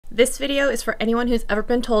This video is for anyone who's ever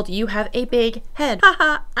been told you have a big head.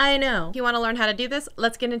 Haha, I know. If you want to learn how to do this,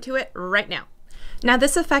 let's get into it right now. Now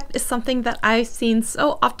this effect is something that I've seen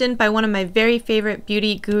so often by one of my very favorite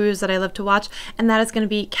beauty gurus that I love to watch, and that is going to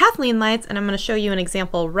be Seattleite, and I'm going to show you an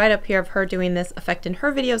example right up here of her doing this effect in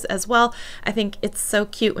her videos as well. I think it's so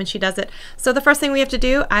cute when she does it. So the first thing we have to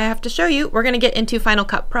do, I have to show you, we're going to get into Final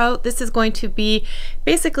Cut Pro. This is going to be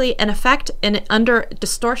basically an effect under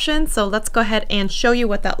distortion, so let's go ahead and show you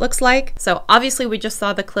what that looks like. So obviously we just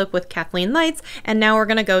saw the clip with Seattleite, and now we're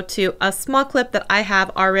going to go to a small clip that I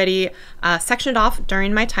have already sectioned off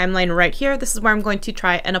during my timeline right here. This is where I'm going to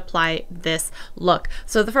try and apply this look.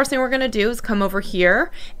 So the first thing we're going to do is come over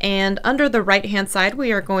here, and under the right hand side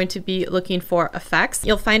we are going to be looking for effects.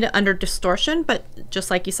 You'll find it under distortion, but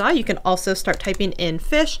just like you saw, you can also start typing in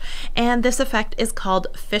fish, and this effect is called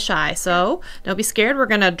fisheye. So don't be scared, we're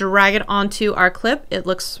going to drag it onto our clip. It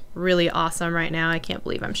looks really awesome right now. I can't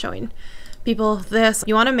believe I'm showing people this.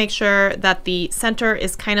 You want to make sure that the center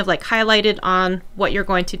is kind of like highlighted on what you're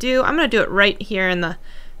going to do. I'm going to do it right here in the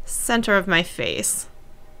center of my face.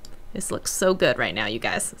 This looks so good right now, you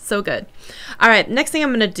guys. So good. All right, next thing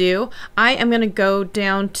I'm going to do, I am going to go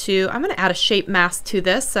down to, I'm going to add a shape mask to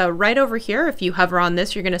this. So right over here, if you hover on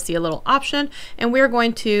this, you're going to see a little option, and we're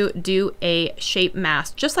going to do a shape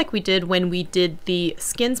mask, just like we did when we did the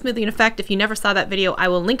skin smoothing effect. If you never saw that video, I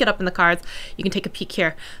will link it up in the cards. You can take a peek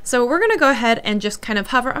here. So we're going to go ahead and just kind of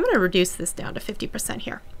hover. I'm going to reduce this down to 50%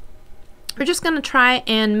 here. We're just going to try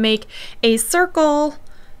and make a circle.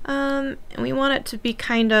 And we want it to be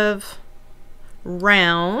kind of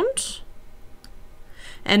round.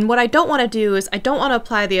 And what I don't want to do is I don't want to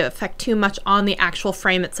apply the effect too much on the actual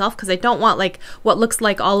frame itself, because I don't want like what looks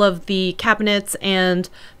like all of the cabinets and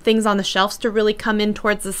things on the shelves to really come in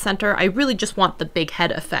towards the center. I really just want the big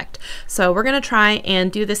head effect. So we're going to try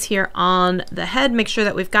and do this here on the head. Make sure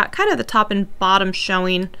that we've got kind of the top and bottom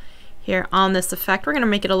showing here on this effect. We're going to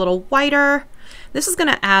make it a little whiter. This is going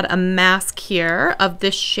to add a mask here of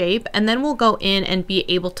this shape, and then we'll go in and be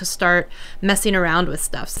able to start messing around with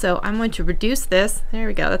stuff. So I'm going to reduce this. There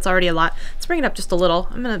we go. That's already a lot. Let's bring it up just a little.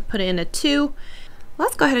 I'm going to put it in a 2.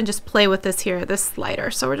 Let's go ahead and just play with this here, this slider.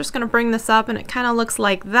 So we're just going to bring this up, and it kind of looks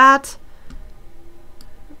like that.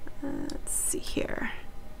 Let's see here.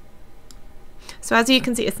 So as you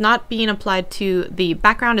can see, it's not being applied to the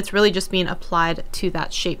background. It's really just being applied to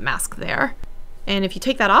that shape mask there. And if you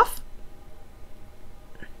take that off,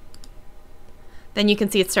 then you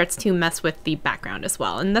can see it starts to mess with the background as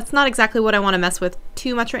well. And that's not exactly what I want to mess with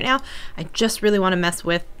too much right now. I just really want to mess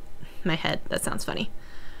with my head. That sounds funny.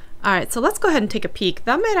 All right, so let's go ahead and take a peek.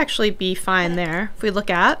 That might actually be fine there. If we look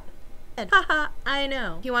at, haha, I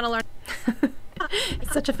know. You want to learn?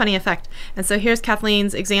 It's such a funny effect. And so here's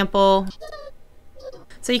Kathleen's example.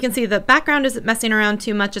 So you can see the background isn't messing around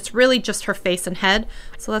too much. It's really just her face and head.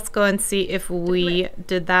 So let's go and see if we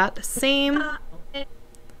did that same.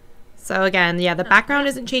 So again, yeah, the background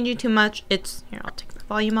isn't changing too much. It's, here, I'll take the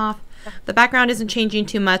volume off. The background isn't changing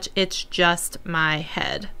too much. It's just my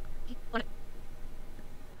head. It's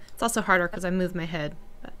also harder because I move my head.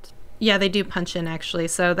 But yeah, they do punch in actually.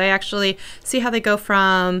 So they actually, see how they go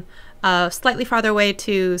from slightly farther away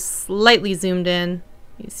to slightly zoomed in.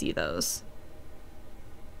 You see those.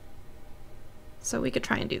 So we could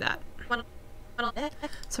try and do that.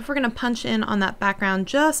 So if we're going to punch in on that background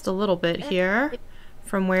just a little bit here,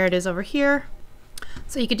 from where it is over here.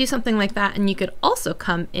 So you could do something like that, and you could also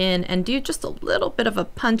come in and do just a little bit of a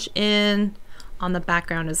punch in on the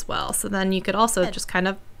background as well. So then you could also just kind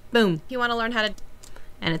of, boom. You want to learn how to,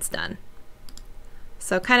 and it's done.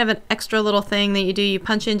 So kind of an extra little thing that you do, you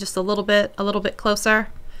punch in just a little bit closer,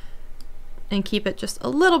 and keep it just a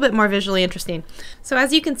little bit more visually interesting. So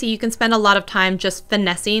as you can see, you can spend a lot of time just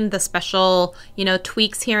finessing the special, you know,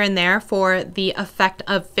 tweaks here and there for the effect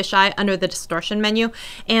of fisheye under the distortion menu.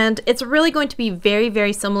 And it's really going to be very,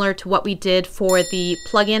 very similar to what we did for the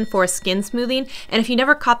plugin for skin smoothing. And if you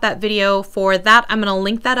never caught that video for that, I'm gonna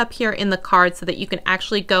link that up here in the card so that you can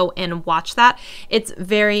actually go and watch that. It's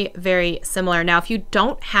very, very similar. Now, if you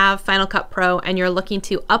don't have Final Cut Pro and you're looking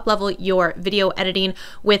to up-level your video editing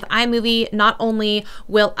with iMovie, not only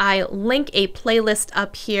will I link a playlist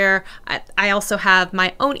up here, I also have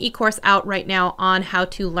my own e-course out right now on how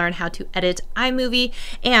to learn how to edit iMovie.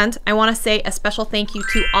 And I want to say a special thank you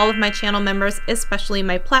to all of my channel members, especially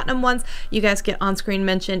my platinum ones. You guys get on-screen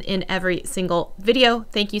mention in every single video.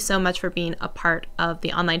 Thank you so much for being a part of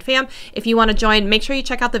the online fam. If you want to join, make sure you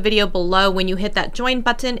check out the video below. When you hit that join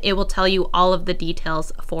button, it will tell you all of the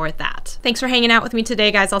details for that. Thanks for hanging out with me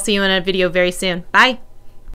today, guys. I'll see you in a video very soon. Bye.